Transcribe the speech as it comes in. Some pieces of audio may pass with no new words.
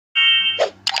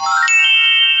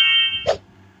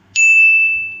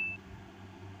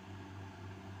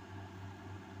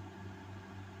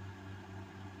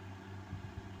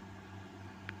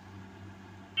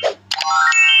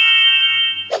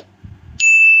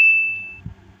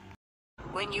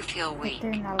When you feel weak,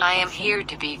 Eternal I am passion. here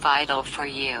to be vital for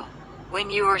you. When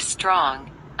you are strong,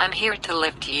 I'm here to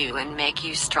lift you and make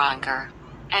you stronger.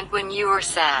 And when you are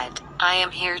sad, I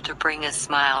am here to bring a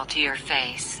smile to your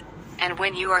face. And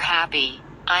when you are happy,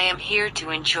 I am here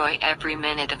to enjoy every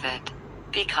minute of it.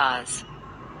 Because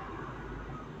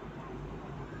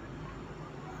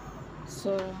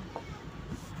So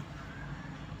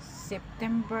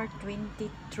September 23,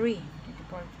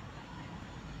 24.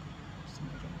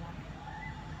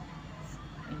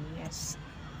 Yes.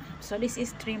 So this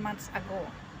is 3 months ago.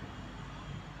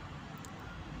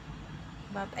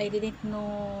 But I didn't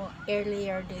know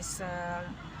earlier this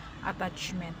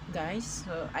attachment, guys.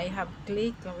 So I have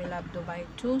clicked We Love Dubai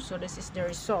too. So this is the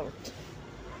result.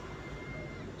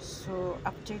 So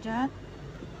after that,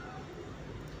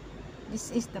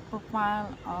 this is the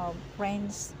profile of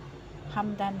Prince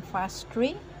Hamdan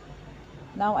Fastri.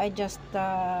 Now I just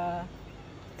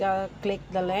click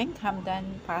the link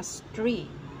Hamdan Fastri.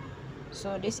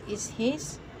 So this is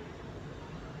his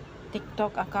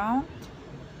TikTok account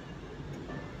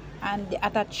and the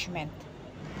attachment.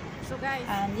 So guys,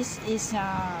 And this is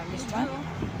this one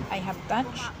I have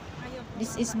touched.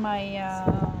 This is my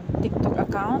TikTok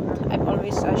account. I've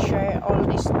always share all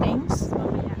these things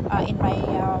in my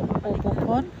Oppo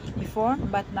phone before,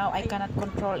 but now I cannot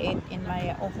control it in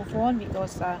my Oppo phone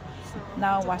because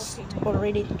now was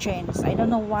already changed. I don't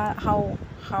know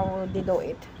how they do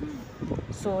it.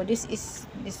 So this is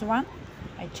this one.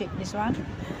 I check this one.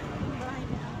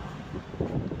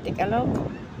 Take a look.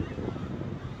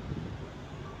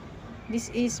 This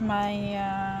is my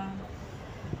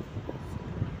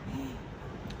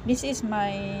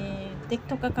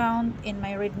TikTok account in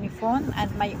my Redmi phone and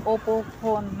my Oppo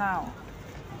phone now.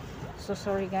 So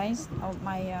sorry guys,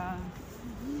 my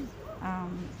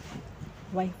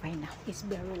Wi-Fi now is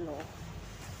very low.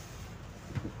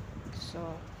 So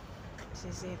this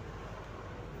is it.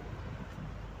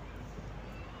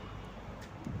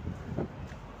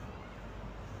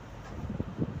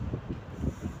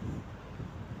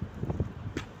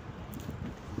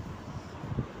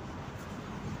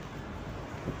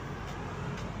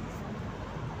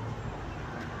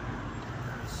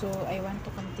 So I want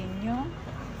to continue.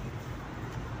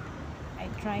 I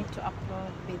try to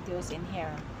upload videos in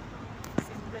here.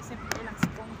 simple lang si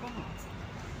Kongkong.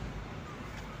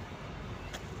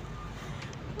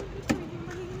 Pwede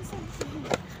magiging something.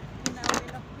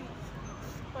 Hinawin ako eh.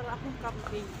 Para akong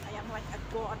camping. I am like a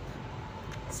goat.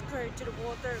 Scared to the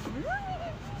water.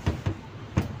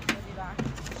 Diba?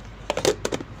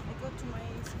 I go to my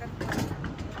second one.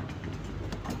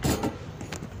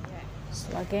 So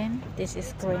again, this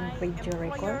is screen video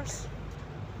records.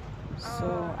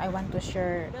 So I want to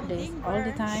share this all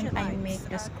the time. I make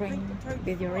the screen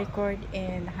video record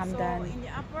in Hamdan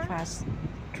Fast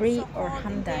 3 or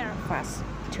Hamdan Fast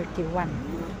 31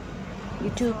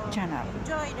 YouTube channel.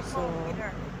 So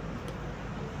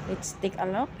let's take a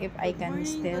look if I can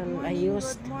still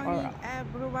use or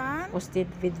posted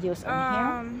videos on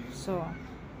here. So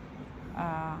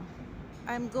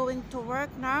I'm going to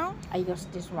work now. I use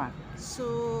this one.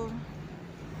 So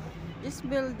this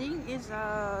building is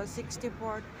a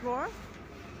 64th floor.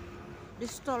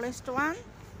 This tallest one.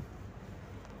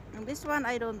 And this one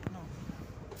I don't know.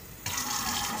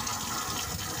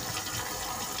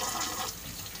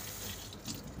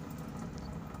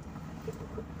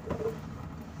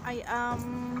 I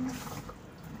am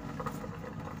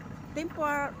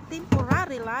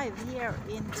temporary live here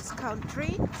in this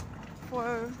country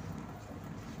for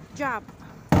job.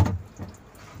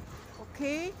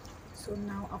 Okay. So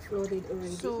now uploaded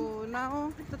already. So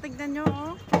now, ito tignan nyo,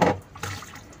 oh.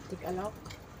 Take a look.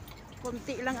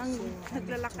 Konti lang ang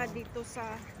naglalakad dito sa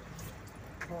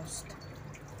Post.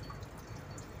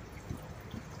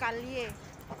 kalye.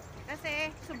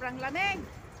 Kasi sobrang lamig.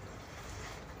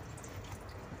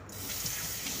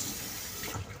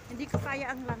 Hindi ko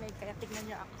kaya ang lamig, kaya tignan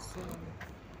nyo ako. So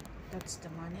that's the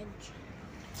manage.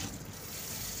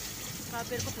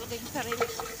 Sabi ko talaga yung sarili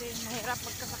ko kasi mahirap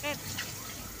magkasakit.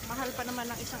 Mahal pa naman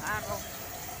ng isang araw.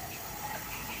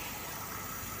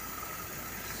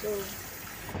 So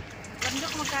Alam nyo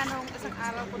kung magkano ang isang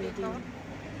araw ko dito?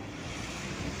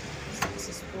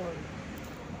 successful.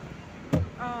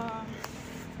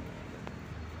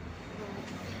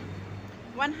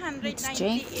 190 Let's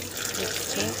check.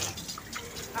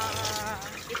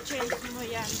 i-change mo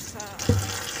yan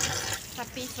sa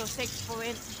piso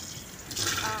 6.70.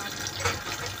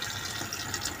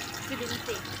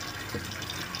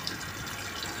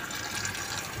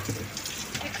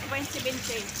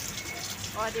 6.70.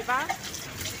 O, diba?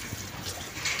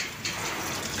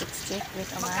 Let's check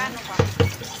with a Magkano pa?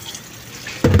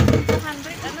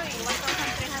 200, ano eh, 1,000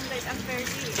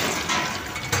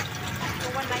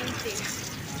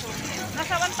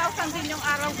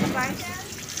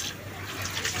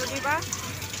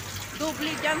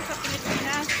 bili dyan sa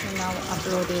Pilipinas. So now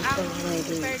uploaded Ang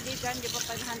already. per day dyan, di ba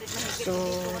 500 mahigit? So,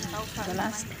 dito 1,000. the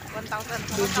last 1,000.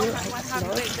 video I 1,100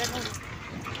 upload. ganun.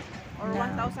 Or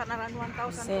Now, 1,000, around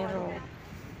 1,000.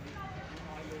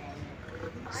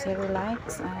 Zero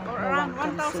likes and Or no around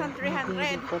one can see. 1,300.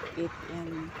 Maybe we put it in,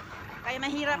 Kaya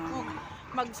mahirap mo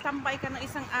magstampay ka ng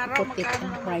isang araw, put it magkano in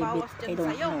nang private. mabawas I dyan don't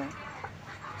sa'yo. know.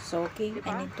 So okay, Diba?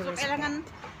 I need to So respect.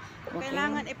 Okay?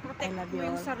 kailangan I i-protect love mo you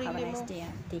yung all. Have sarili a mo. nice day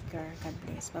and take care. God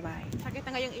bless. Bye-bye. Sakit na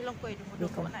nga yung ilong ko eh. We Dumudugo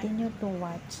na eh. continue to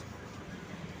watch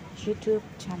YouTube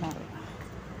channel.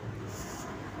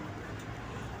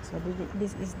 So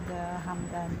this is the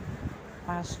Hamdan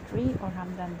Pass 3 or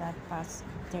Hamdan that Pass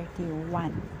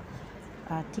 31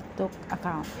 TikTok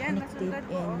account Yan, connected nasundan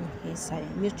ko, in his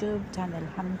YouTube channel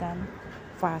Hamdan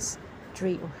Pass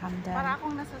 3 or Para Hamdan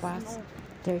akong nasa Pass snow.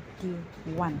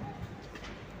 31.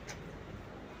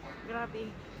 Grabe.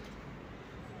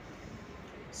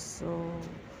 So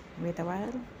wait a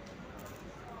while.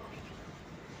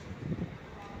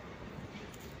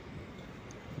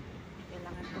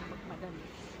 Kailangan kong magmadali.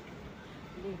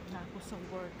 Late na ako sa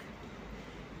work.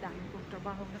 Dami kong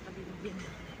trabaho na kabilibin.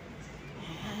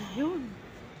 Ayun.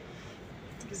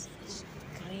 This is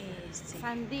crazy.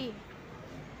 Sandy.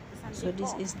 So this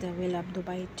is the We Love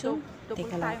Dubai 2. Take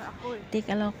a look. Ako eh. Take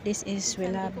a look. This is We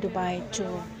Love Dubai 2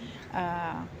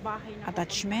 Bahay na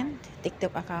attachment,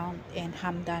 TikTok account, and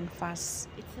Hamdan Fast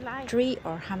It's life. 3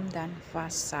 or Hamdan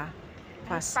Fast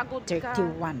pagod ka.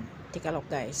 31. Take a look,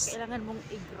 guys. Kailangan mong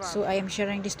i-grab. So I am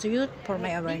sharing this to you for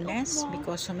my awareness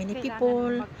because so many Kailangan people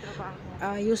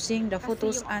magtrabaho. using the Kasi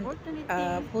photos yung and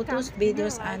opportunity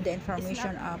videos comes in your and the life.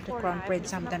 information It's not of the for Crown life. Prince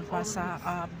It's not Hamdan Fast always.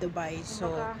 of Dubai. So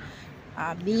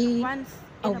Kumbaga, be once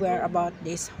in a aware blue about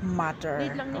this matter.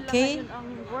 need lang nila Okay? ngayon ang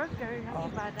worker ng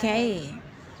iba Okay.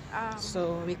 dahil,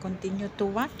 So we continue to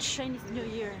watch Chinese New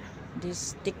Year.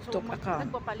 this TikTok account.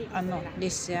 Nagpapalit Ano, sila.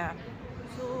 this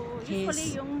So, his,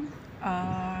 usually yung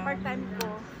part-time ko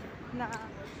na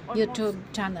almost YouTube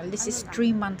channel. This is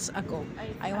lang, 3 months ago.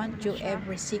 I ay want ano you na siya,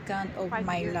 every second of 5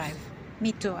 my years. life.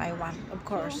 Me too, I want, of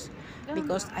course. ganun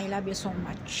Because ba? I love you so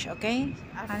much. Okay,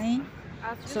 As- honey?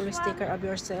 as So let's usual, take care of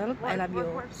yourself. I love you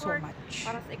work, so work, much.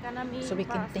 para sa economy, So we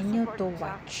para sa continue support to sa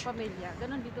watch. pamilya.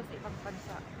 Ganon dito sa ibang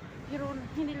bansa. Pero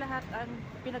hindi lahat ang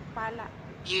pinagpala.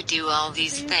 You do all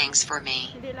these things for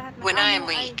me. Hindi lahat ng When I amo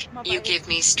am ay weak, you mabait. give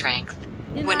me strength.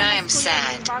 Dinanas When I am ko yan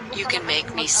sad, bago you pa can ako make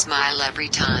me mag-apply. smile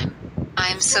every time. I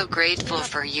am so grateful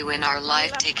for you in our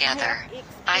life together.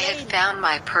 I have found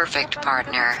my perfect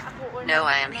partner. No,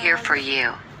 I am here for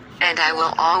you. And I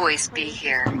will always be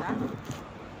here.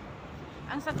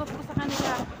 Ang sagot ko sa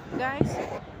kanila, guys,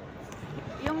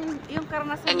 yung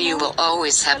karanasan And you mo, will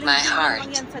always have my galing heart.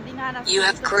 lang yan sa dinanas You mo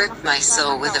have dito sa gripped my mga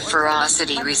soul with a bansa or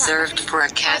ferocity bansa. reserved for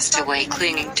a castaway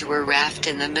clinging to a raft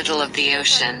in the middle of the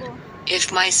ocean.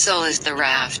 If my soul is the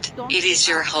raft, it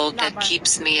is your hold that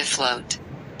keeps me afloat.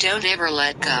 Don't ever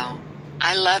let go.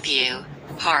 I love you,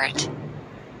 heart.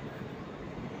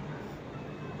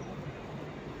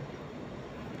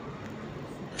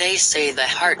 They say the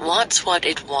heart wants what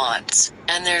it wants,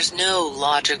 and there's no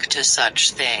logic to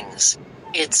such things.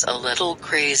 It's a little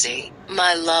crazy,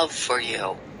 my love for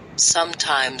you.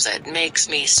 Sometimes it makes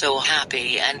me so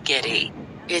happy and giddy.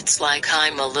 It's like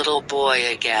I'm a little boy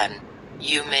again.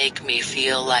 You make me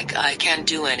feel like I can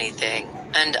do anything,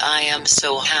 and I am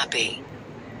so happy.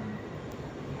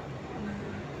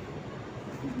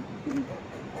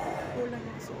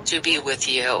 To be with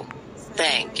you.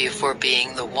 Thank you for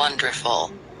being the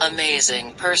wonderful,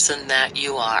 amazing person that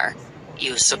you are.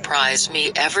 You surprise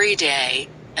me every day,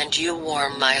 and you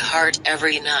warm my heart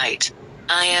every night.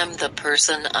 I am the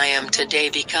person I am today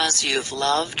because you've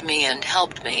loved me and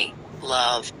helped me.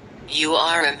 Love. You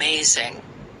are amazing.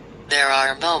 There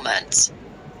are moments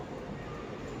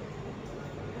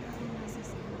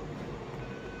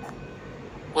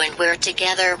when we're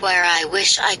together where I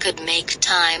wish I could make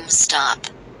time stop.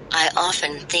 I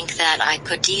often think that I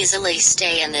could easily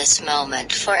stay in this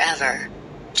moment forever.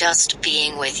 Just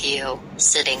being with you,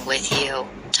 sitting with you,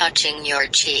 touching your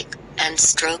cheek, and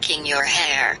stroking your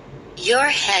hair. Your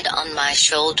head on my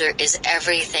shoulder is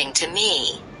everything to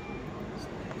me.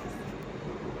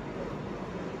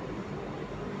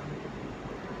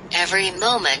 Every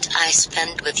moment I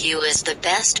spend with you is the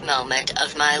best moment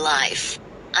of my life.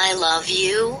 I love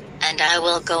you, and I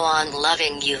will go on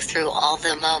loving you through all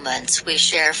the moments we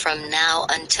share from now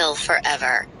until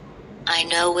forever. I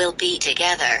know we'll be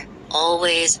together,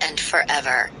 always and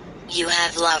forever. You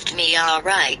have loved me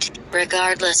alright,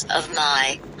 regardless of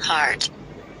my heart.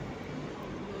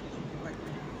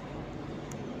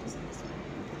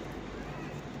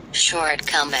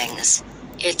 Shortcomings.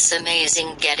 It's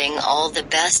amazing getting all the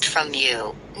best from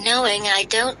you, knowing I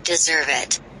don't deserve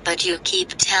it, but you keep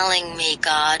telling me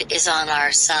God is on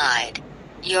our side.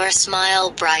 Your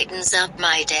smile brightens up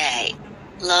my day.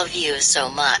 Love you so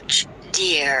much,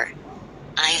 dear.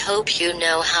 I hope you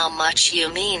know how much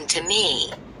you mean to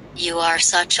me. You are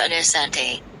such an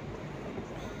essential.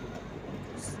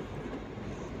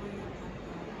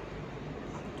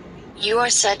 You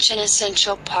are such an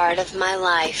essential part of my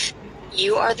life.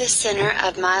 You are the center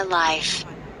of my life.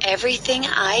 Everything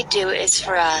I do is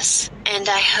for us, and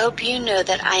I hope you know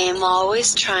that I am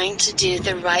always trying to do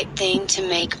the right thing to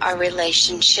make our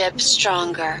relationship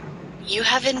stronger. You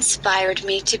have inspired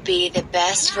me to be the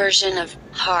best version of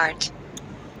heart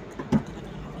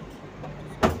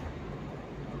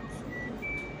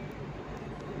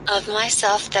of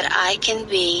myself that I can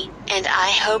be, and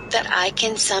I hope that I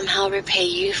can somehow repay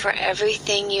you for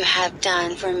everything you have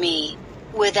done for me.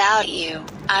 Without you,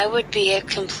 I would be a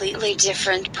completely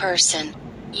different person.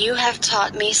 You have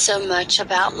taught me so much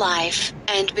about life,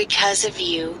 and because of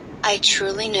you, I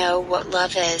truly know what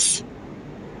love is.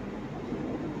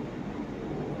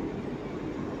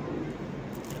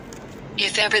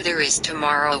 If ever there is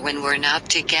tomorrow when we're not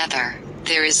together,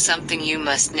 there is something you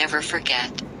must never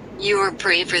forget. You are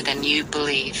braver than you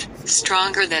believe,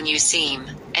 stronger than you seem,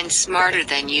 and smarter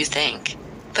than you think.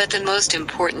 But the most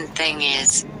important thing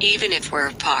is, even if we're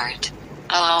apart,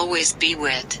 I'll always be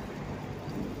with.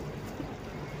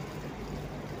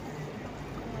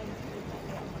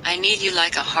 I need you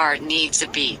like a heart needs a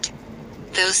beat.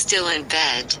 Though still in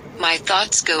bed, my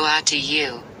thoughts go out to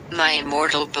you, my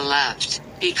immortal beloved.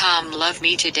 Be calm, love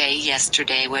me today,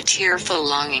 yesterday, with tearful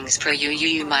longings for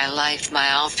you, my life,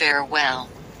 my all, farewell.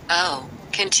 Oh,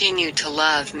 continue to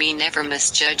love me, never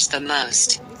misjudge the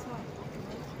most.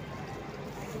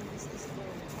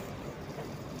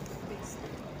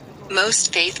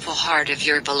 Most faithful heart of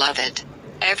your beloved,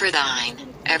 ever thine,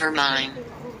 ever mine,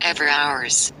 ever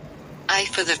ours. I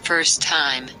for the first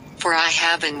time, for I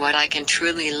have in what I can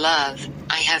truly love,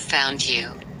 I have found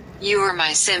you. You are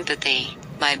my sympathy,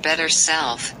 my better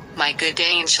self, my good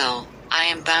angel. I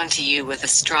am bound to you with a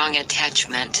strong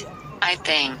attachment, I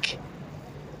think.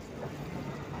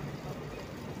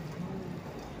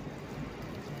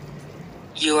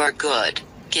 You are good,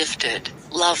 gifted,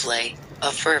 lovely, a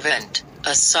fervent,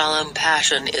 a solemn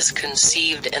passion is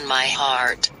conceived in my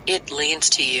heart. It leans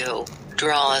to you,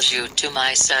 draws you to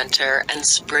my center and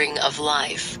spring of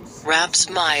life, wraps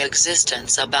my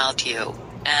existence about you,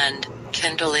 and,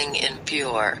 kindling in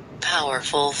pure,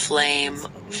 powerful flame,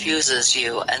 fuses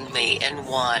you and me in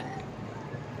one.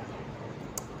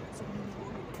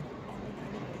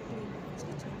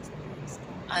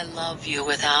 I love you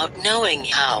without knowing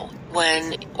how,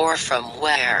 when, or from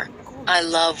where. I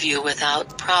love you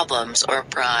without problems or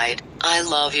pride. I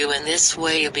love you in this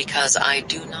way because I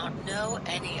do not know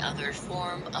any other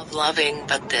form of loving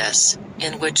but this,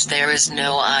 in which there is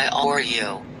no I or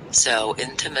you, so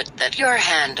intimate that your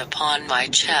hand upon my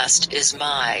chest is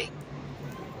my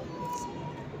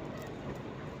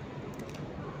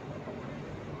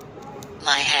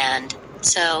hand,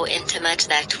 so intimate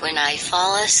that when I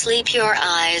fall asleep your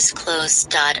eyes close.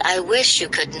 I wish you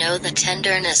could know the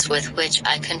tenderness with which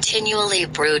I continually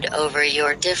brood over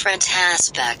your different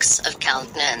aspects of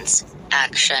countenance,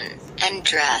 action, and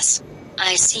dress.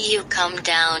 I see you come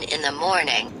down in the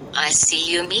morning, I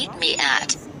see you meet me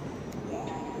at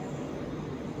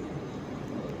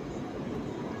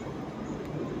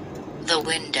the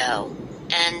window.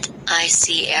 And I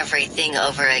see everything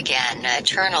over again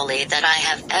eternally that I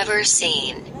have ever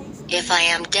seen. If I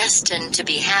am destined to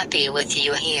be happy with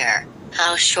you here,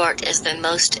 how short is the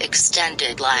most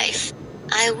extended life?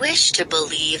 I wish to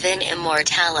believe in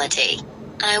immortality.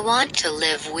 I want to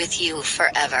live with you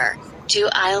forever. Do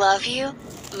I love you?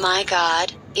 My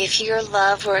God, if your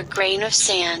love were a grain of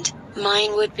sand,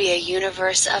 mine would be a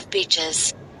universe of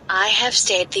beaches. I have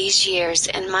stayed these years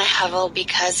in my hovel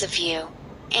because of you.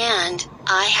 And,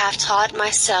 I have taught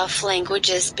myself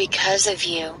languages because of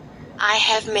you. I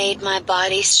have made my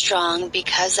body strong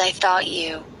because I thought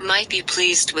you might be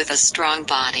pleased with a strong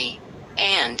body.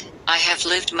 And, I have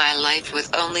lived my life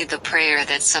with only the prayer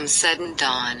that some sudden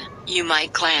dawn, you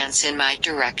might glance in my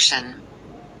direction.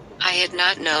 I had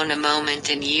not known a moment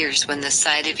in years when the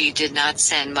sight of you did not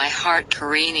send my heart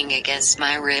careening against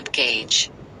my rib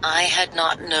cage. I had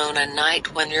not known a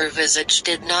night when your visage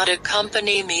did not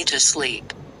accompany me to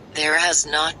sleep. There has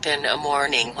not been a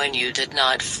morning when you did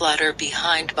not flutter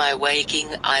behind my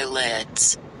waking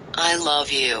eyelids. I love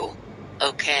you.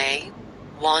 Okay?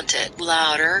 Want it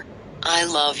louder? I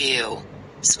love you.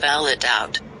 Spell it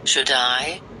out, should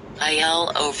I? I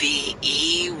love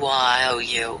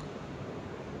you.